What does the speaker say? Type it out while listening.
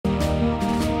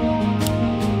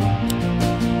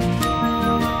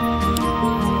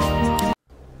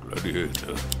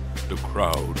Gladiator, the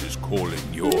crowd is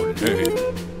calling your name.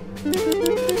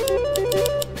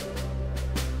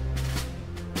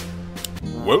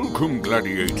 Welcome,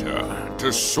 Gladiator,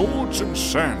 to Swords and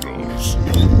Sandals.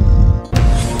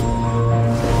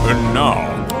 And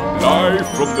now, live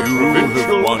from the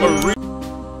provincial arena.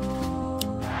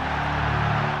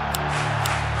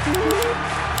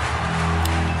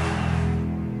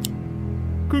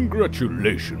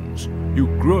 Congratulations, you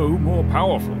grow more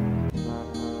powerful.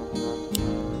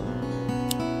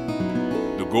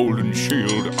 The Golden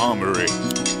Shield Armory.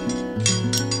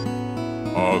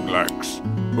 Arglax,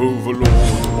 Overlord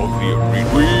of the Arena.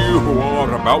 We who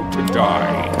are about to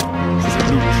die,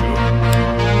 salute you.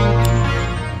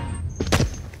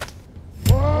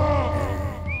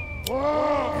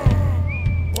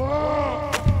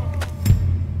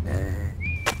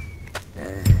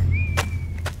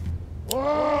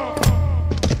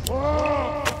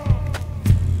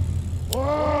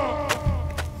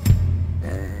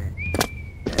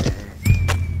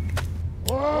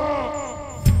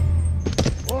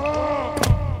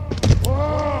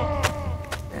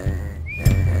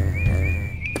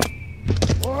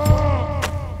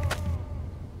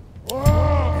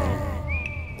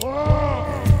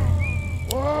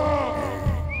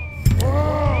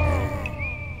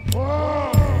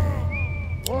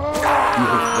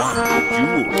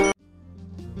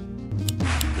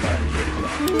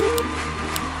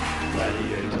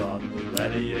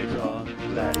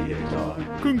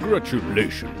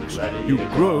 Congratulations, you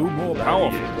grow more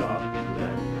powerful.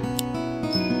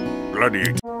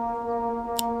 Gladiator.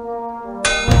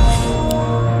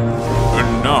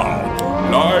 And now,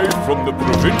 live from the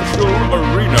provincial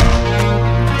arena.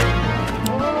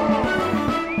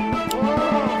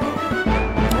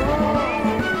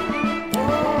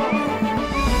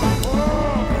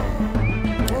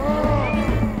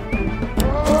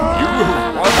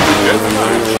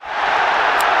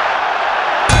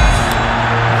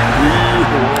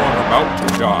 About to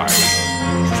die.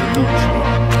 Salute you.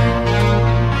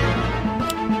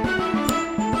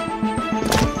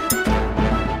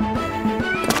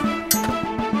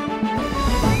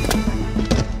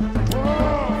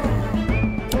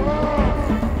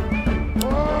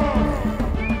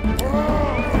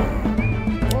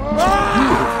 You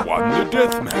have won the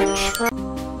deathmatch.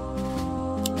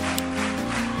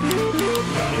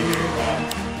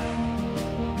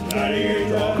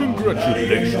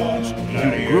 Congratulations, you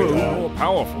grow more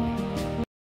powerful.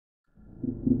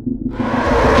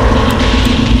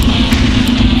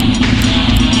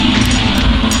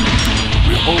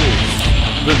 Behold,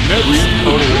 the next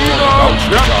arena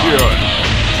champion!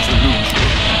 Salute you.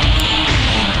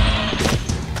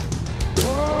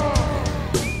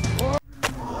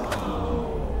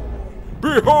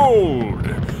 Behold,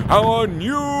 our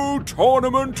new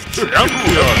tournament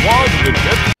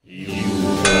champion!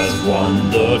 Won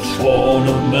the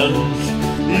tournament.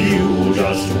 You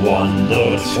just won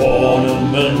the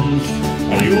tournament.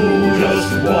 You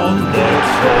just won the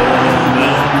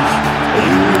tournament.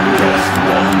 You just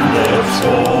won the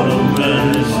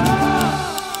tournament.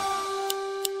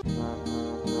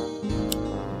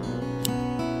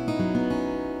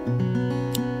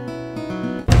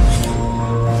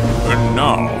 And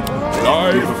now,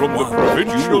 live from the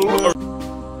provincial.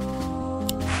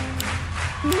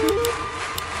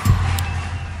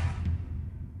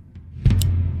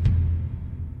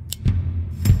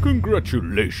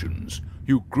 Congratulations,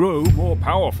 you grow more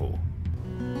powerful.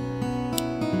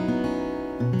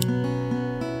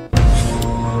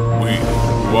 We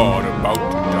who are about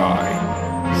to die,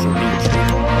 salute you.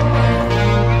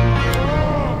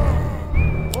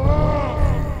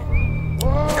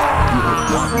 You have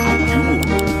won the duel.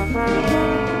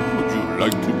 Would you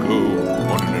like to go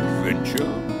on an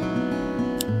adventure?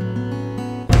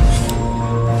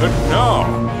 And now,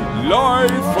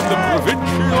 live from the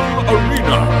provincial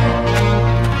arena.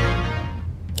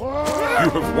 You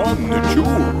have won the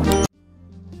duel.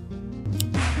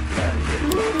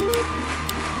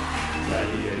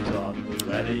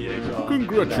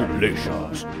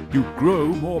 Congratulations, you grow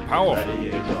more powerful.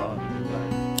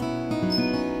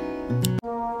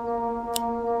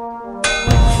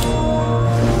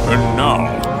 And now,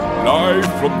 live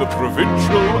from the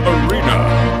provincial arena.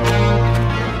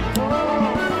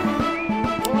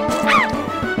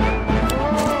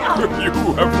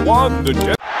 You have won the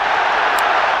death.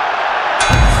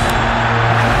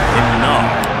 And now,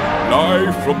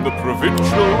 live from the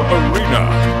provincial arena.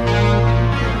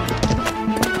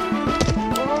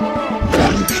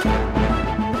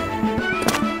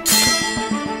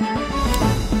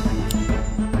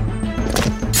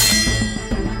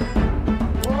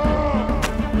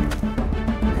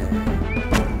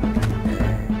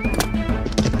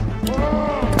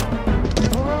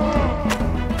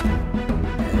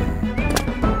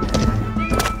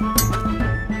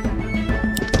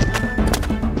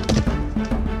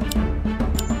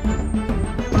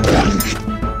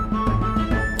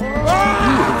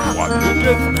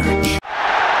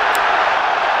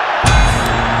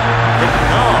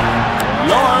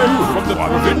 the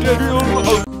provincial.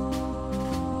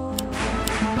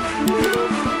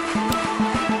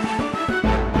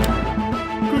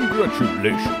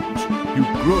 Congratulations, you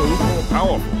grow more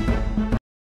powerful.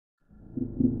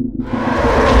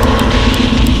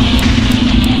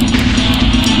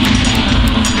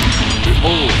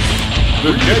 Behold,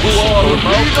 the next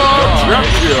arena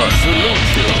champion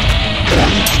salutes you.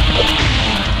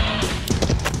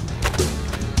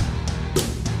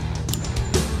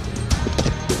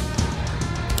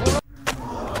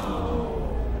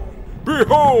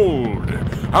 Behold,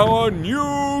 our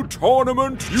new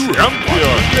tournament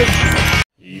champion!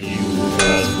 You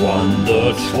just won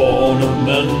the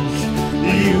tournament.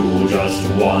 You just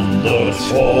won the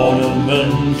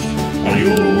tournament.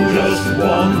 You just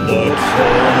won the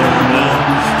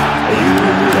tournament. You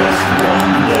just won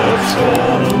the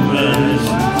tournament.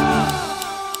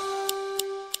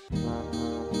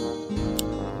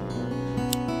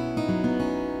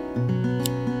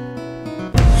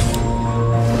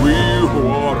 Who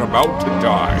are about to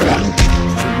die,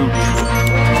 salute you.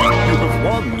 You have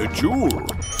won the duel.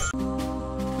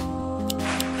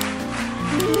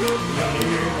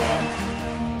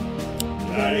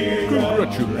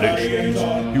 Congratulations,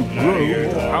 you grow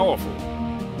more powerful.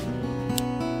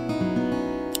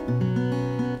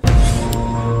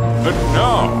 And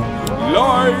now,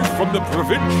 live from the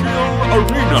provincial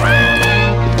arena.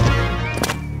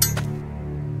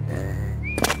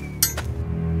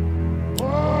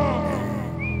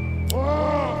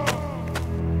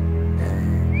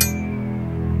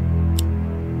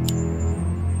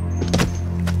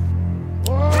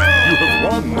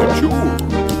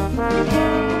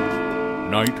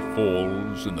 Night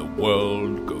falls and the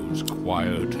world goes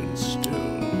quiet and still.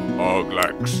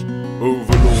 Arglax,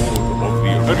 overlord of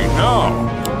the arena. And now,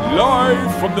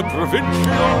 live from the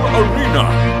provincial arena.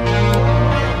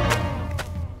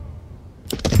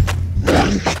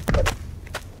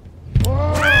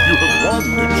 You have won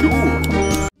the duel.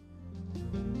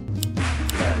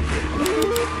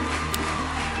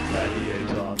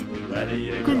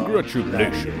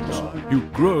 Congratulations, you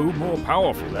grow more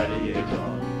powerful. Gladiator.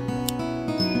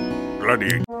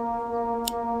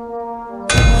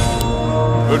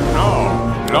 And now,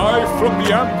 live from the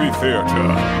amphitheater,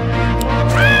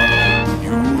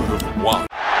 you have won.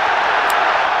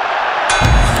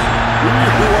 We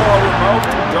who are about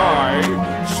to die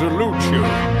salute you.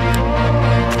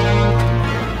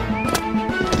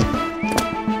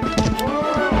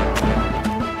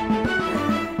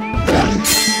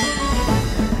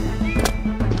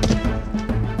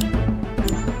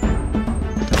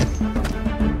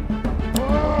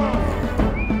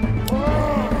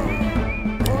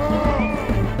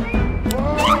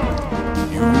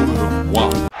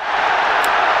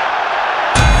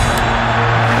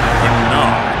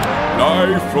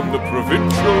 From the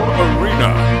provincial arena,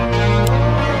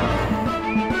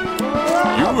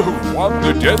 you have won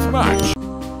the death match.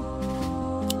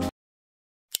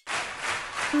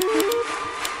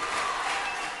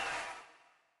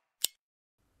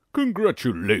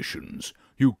 Congratulations,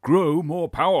 you grow more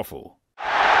powerful.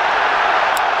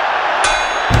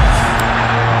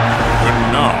 And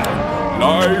now,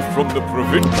 live from the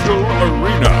provincial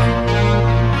arena,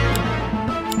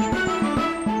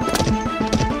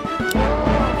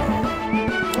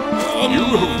 you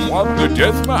have won the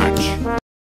death match.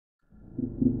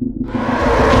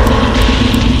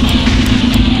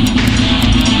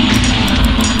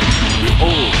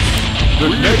 Behold, the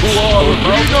next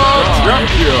arena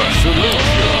champion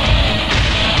salutes you.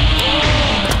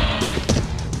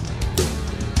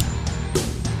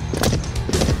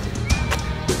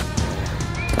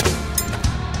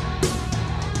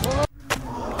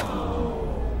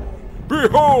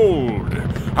 Behold,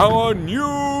 our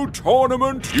new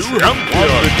tournament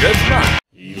champion!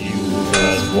 You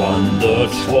just won the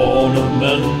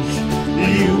tournament.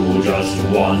 You just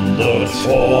won the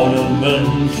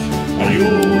tournament. You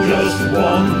just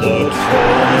won the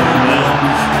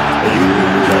tournament. You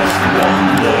just won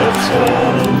the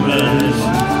tournament.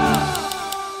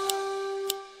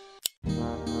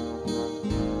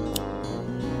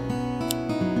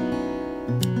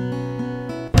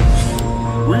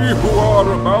 We who are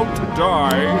about to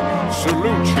die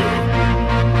salute you.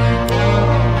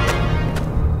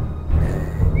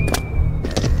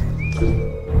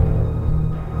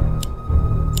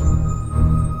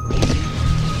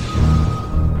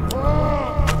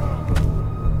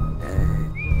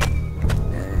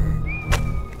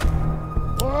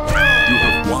 You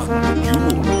have won the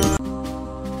duel.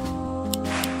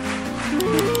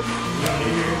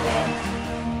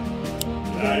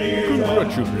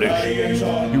 Congratulations,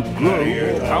 you grow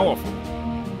more powerful.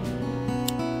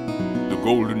 The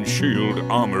Golden Shield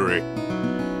Armory.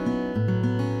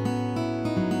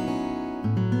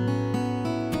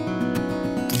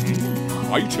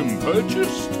 Item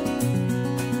purchased.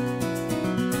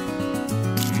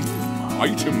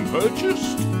 Item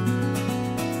purchased.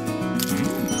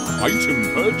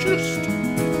 Item purchased.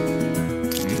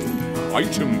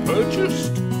 Item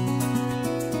purchased.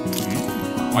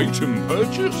 Item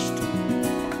purchased.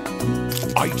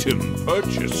 Item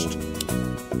purchased.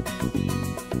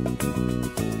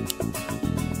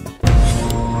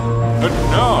 And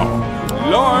now,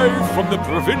 live from the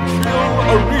provincial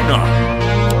arena,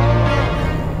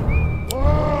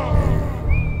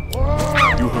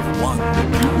 you have won the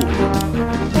duel.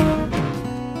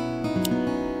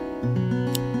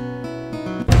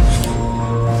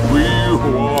 We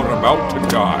who are about to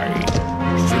die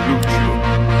salute you.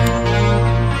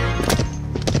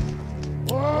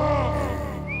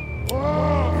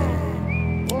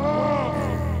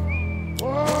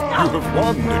 You have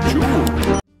won the duel.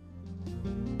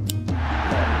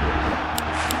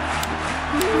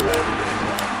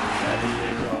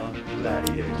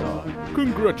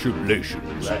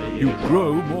 Congratulations, you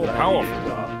grow more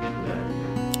powerful.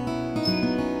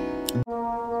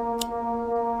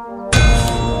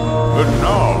 And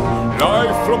now,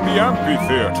 live from the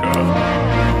amphitheater,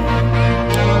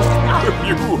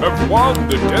 you have won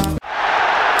the death.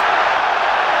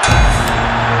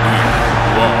 We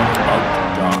who are about to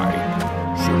die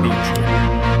salute you.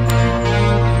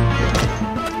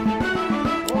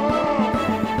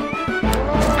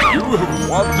 You have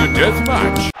won the death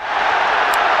match.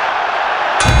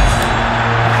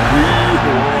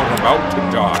 About to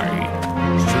die,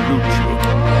 salute you.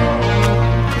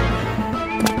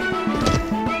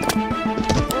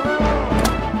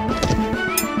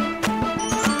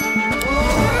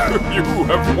 You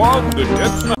have won the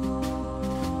death match.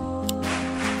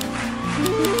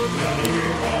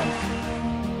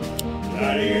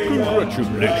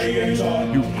 Congratulations,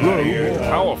 you grow more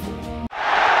powerful.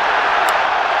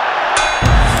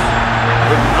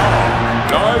 And now,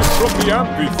 live from the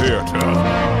amphitheater,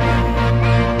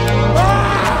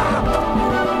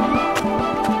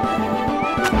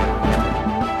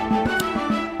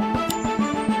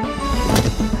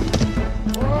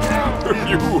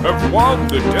 you have won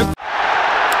the death.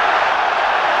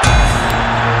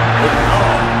 And now,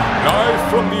 live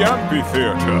from the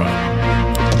amphitheater,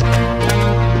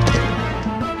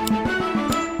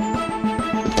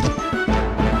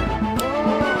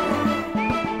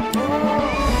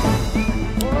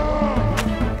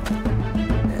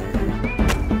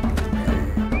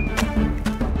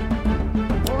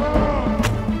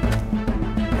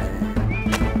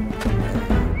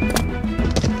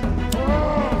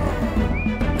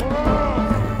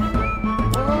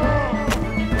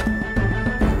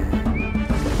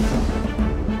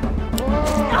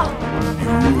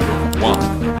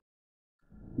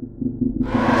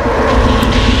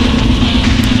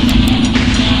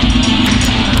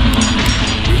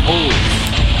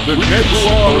 the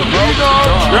Nebula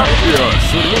champion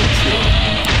salute you.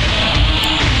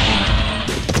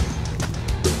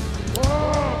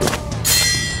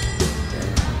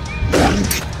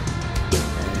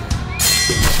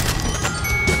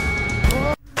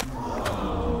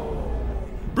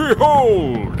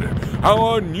 Behold,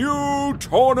 our new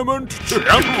tournament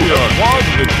champion.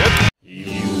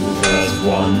 You just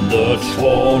won the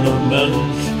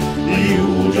tournament.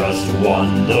 You just won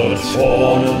the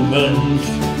tournament.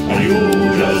 You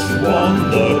just won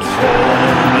the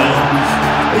tournament.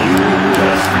 You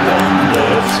just won the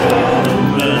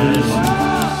tournament.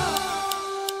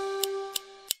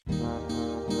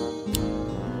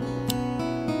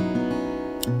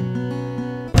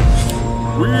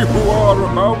 We who are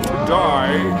about to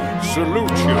die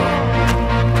salute you.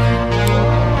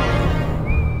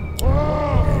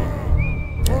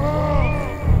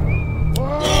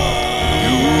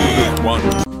 You have won.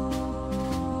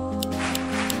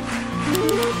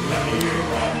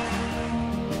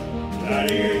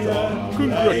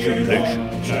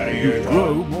 Congratulations, you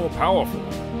grow more powerful.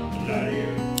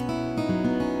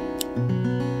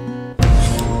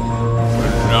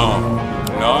 And now,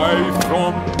 live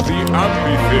from the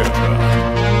amphitheater,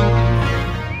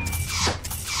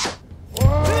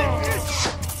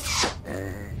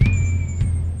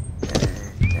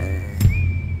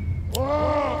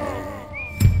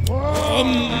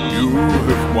 you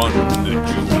have won the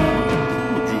duel.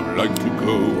 Would you like to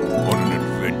go on an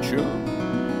adventure?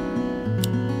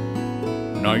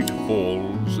 Night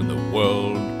falls and the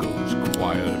world goes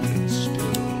quiet and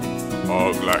still.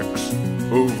 Arglax,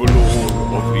 overlord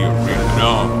of the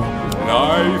arena,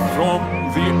 live from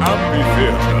the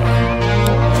amphitheater.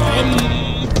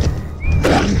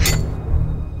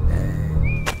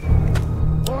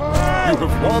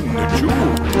 have won the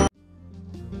duel.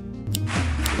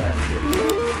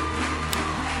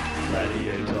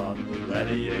 Gladiator,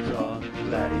 gladiator,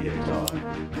 gladiator.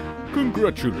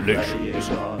 Congratulations,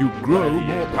 you grow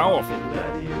more powerful.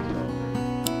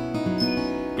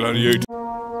 Gladiator.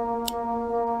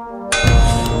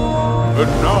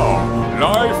 And now,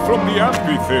 live from the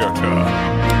amphitheater.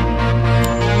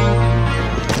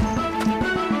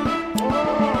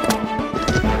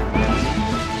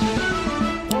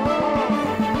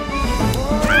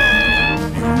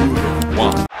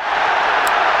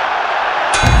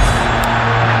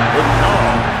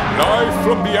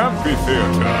 From the amphitheater,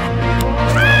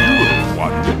 you have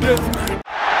won the deathmatch.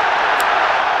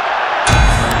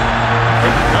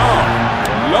 And now,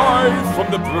 live from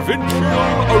the provincial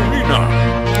arena.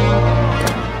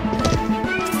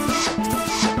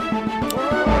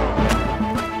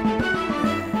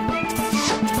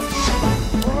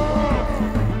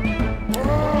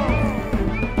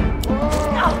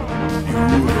 You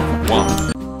have won.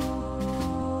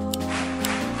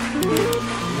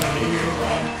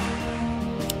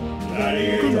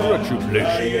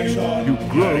 Congratulations, you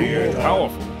grow more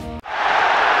powerful.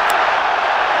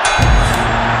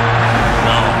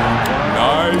 Now,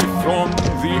 live from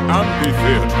the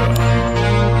amphitheater.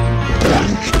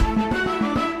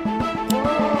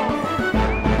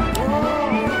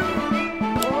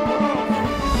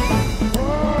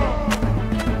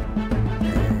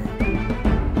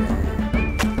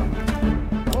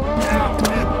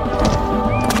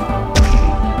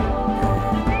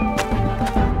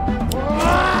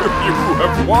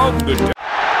 Won the day.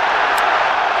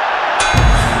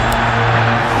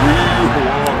 We who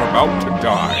are about to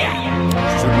die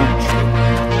salute you.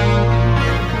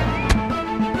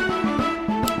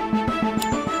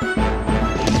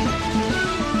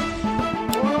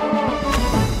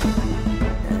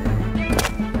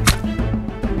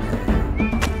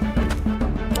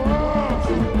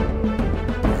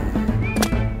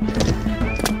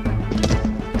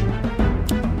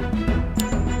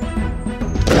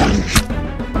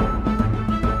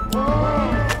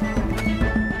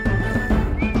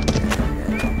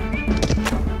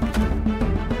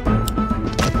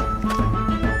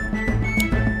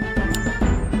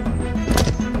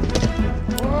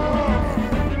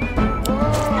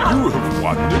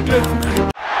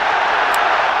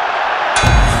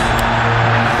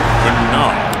 And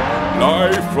now,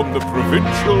 live from the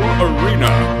provincial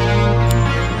arena.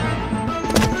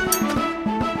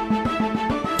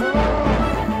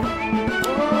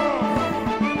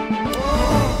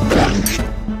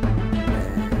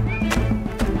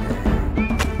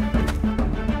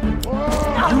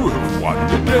 You have won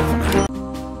the deathmatch.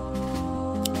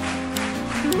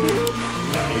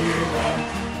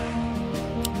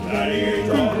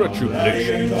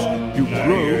 Congratulations, you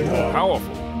grow more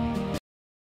powerful.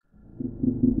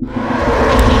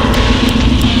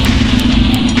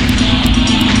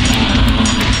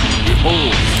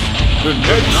 Behold, the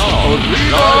next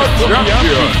arena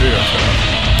champion.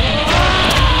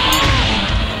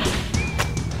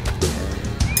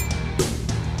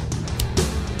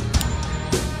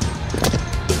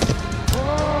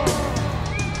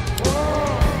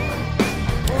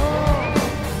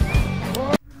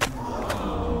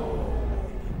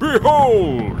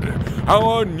 Behold,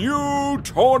 our new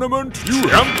tournament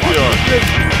champion!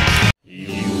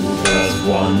 You just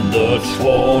won the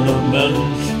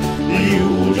tournament.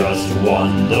 You just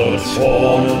won the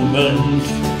tournament.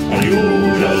 You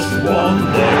just won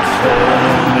the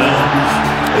tournament.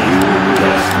 You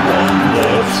just won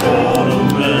the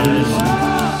tournament.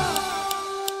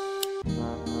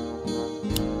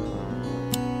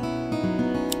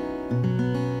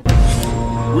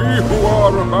 We who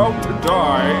are about to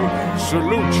die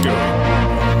salute you.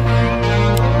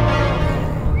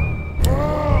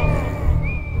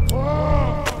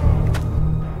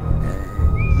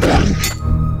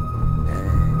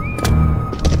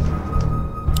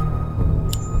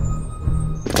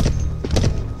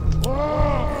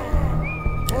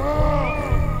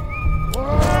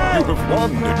 You have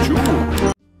won the duel.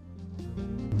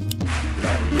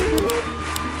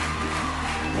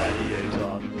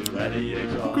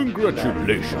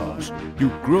 Congratulations, you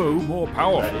grow more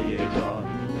powerful.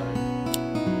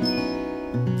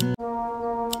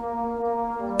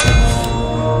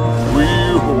 We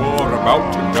who are about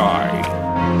to die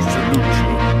salute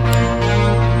you.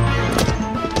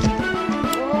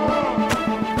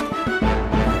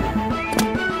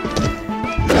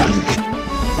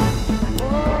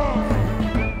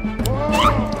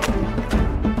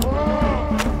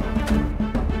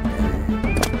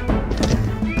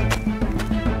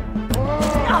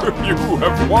 You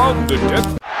have won the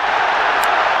death.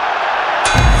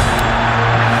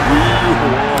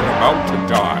 about to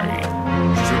die.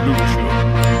 Salute you.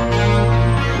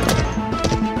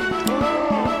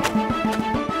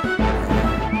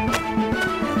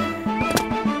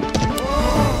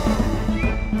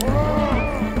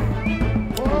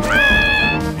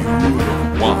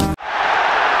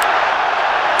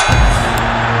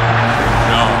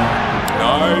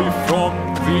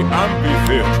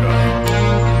 Amphitheater.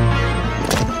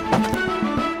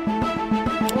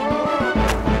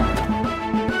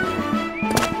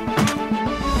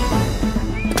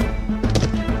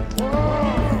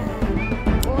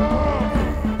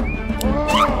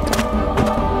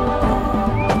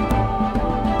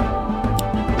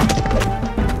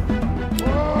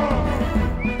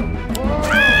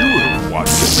 You have won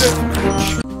the deathmatch.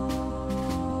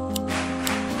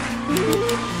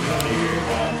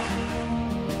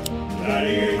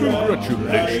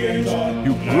 Congratulations,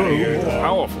 you grow more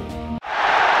powerful.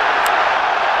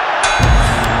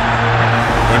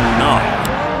 And now,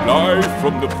 live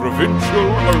from the provincial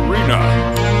arena.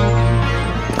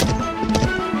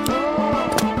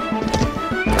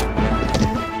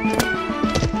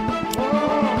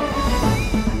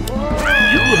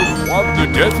 You have won the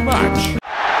deathmatch.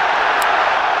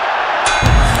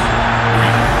 You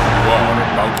are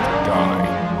about to die.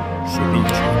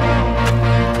 Salute you.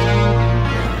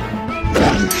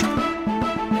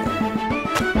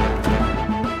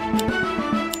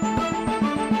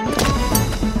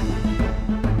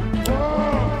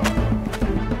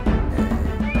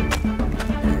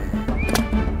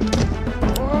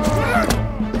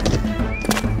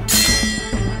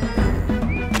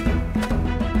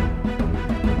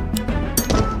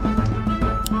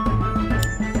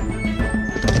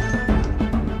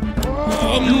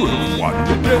 You have won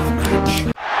the deathmatch.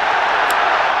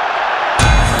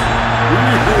 We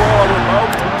who are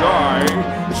about to die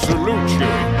salute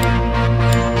you.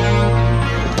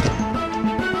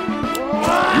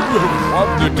 You have won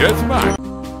the deathmatch.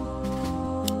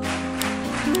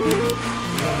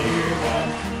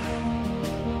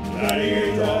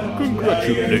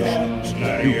 Congratulations,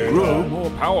 you grow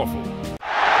more powerful.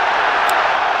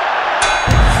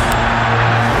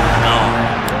 Now,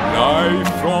 live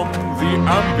from the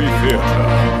amphitheater.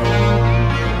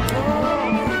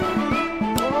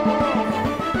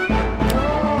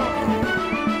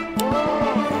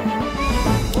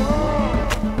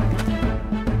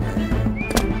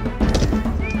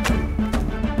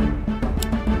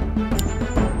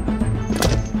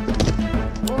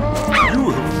 You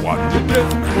have won the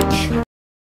deathmatch.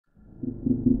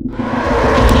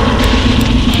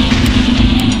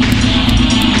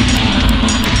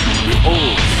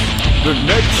 Behold, the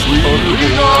next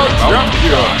arena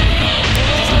champion.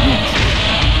 Salute you.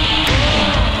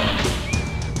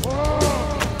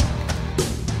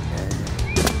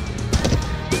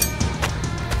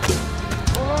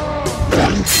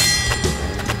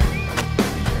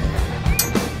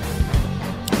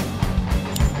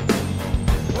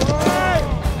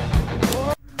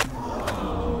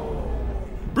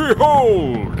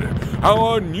 Behold,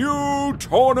 our new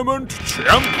tournament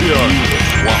champion.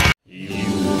 You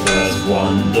just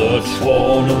won the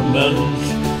tournament.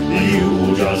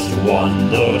 You just won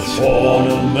the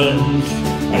tournament.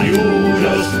 You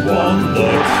just won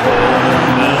the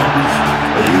tournament.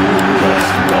 You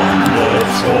just won the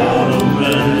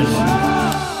tournament.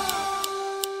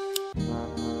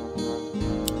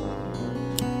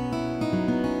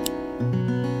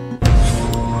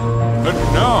 And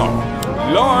now,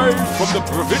 live from the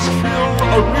provincial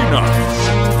arena.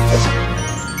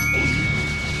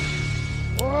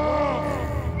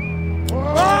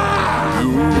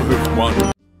 You have won.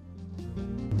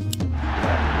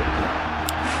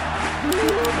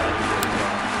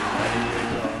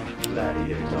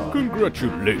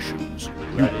 Congratulations,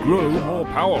 you grow more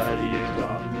powerful.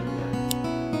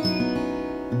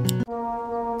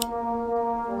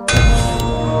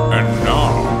 And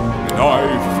now,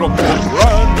 live from the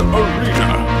grand arena.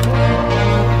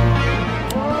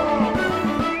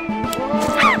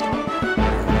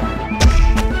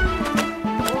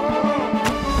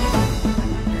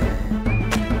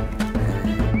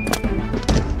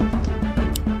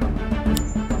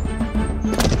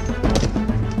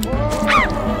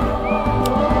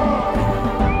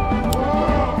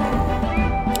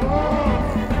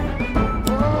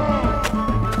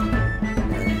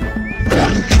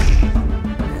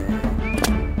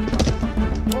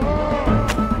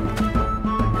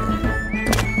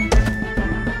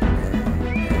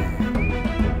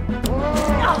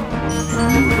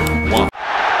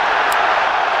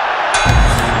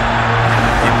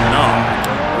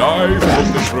 Live from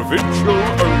the provincial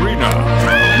arena,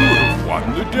 you have won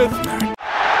the deathmatch.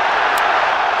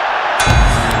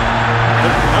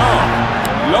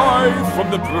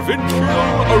 from the provincial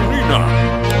arena.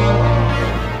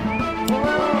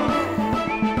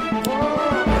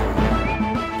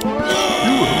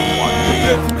 You have won the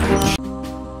death match.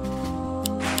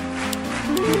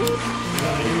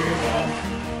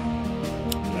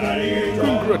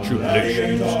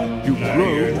 Congratulations, you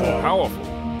grow more powerful.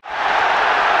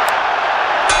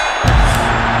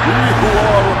 We who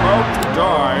are about to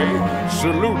die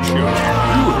salute you. You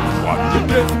have won the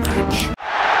death match.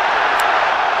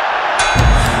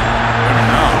 And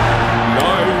now,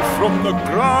 live from the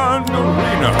grand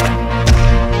arena.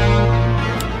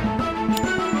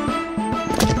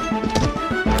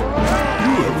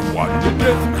 You have won the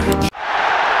death match.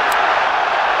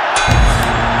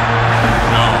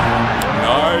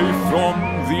 From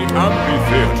the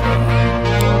amphitheater.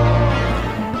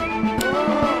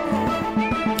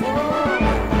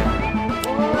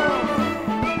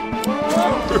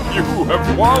 You have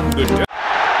won the death.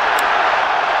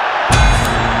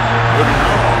 And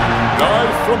now,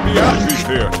 live from the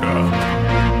amphitheater.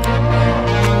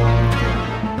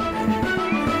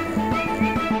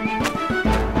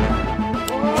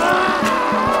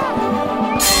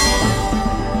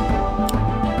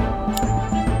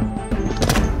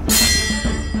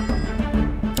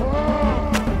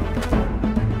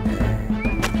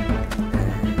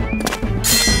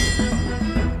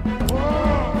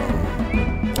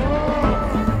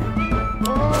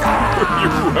 You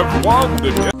have won the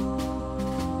death.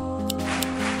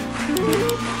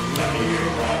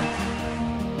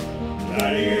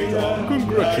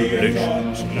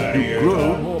 Congratulations, you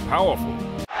grow more powerful.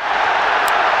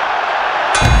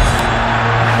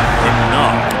 And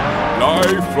now,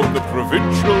 live from the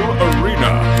provincial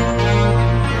arena.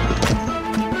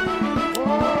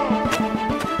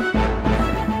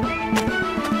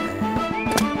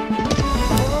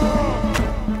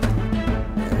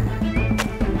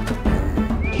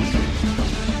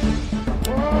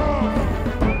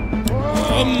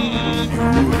 You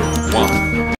have won.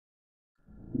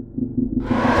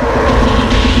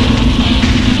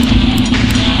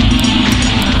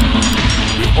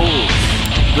 Behold,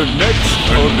 the next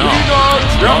arena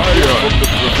champion from the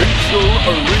provincial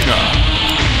arena.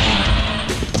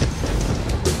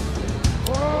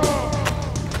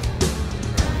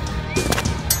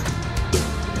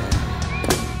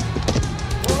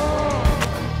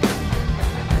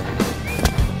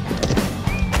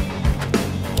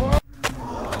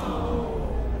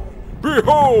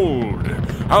 Behold,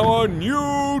 our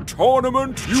new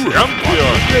tournament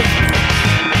champion!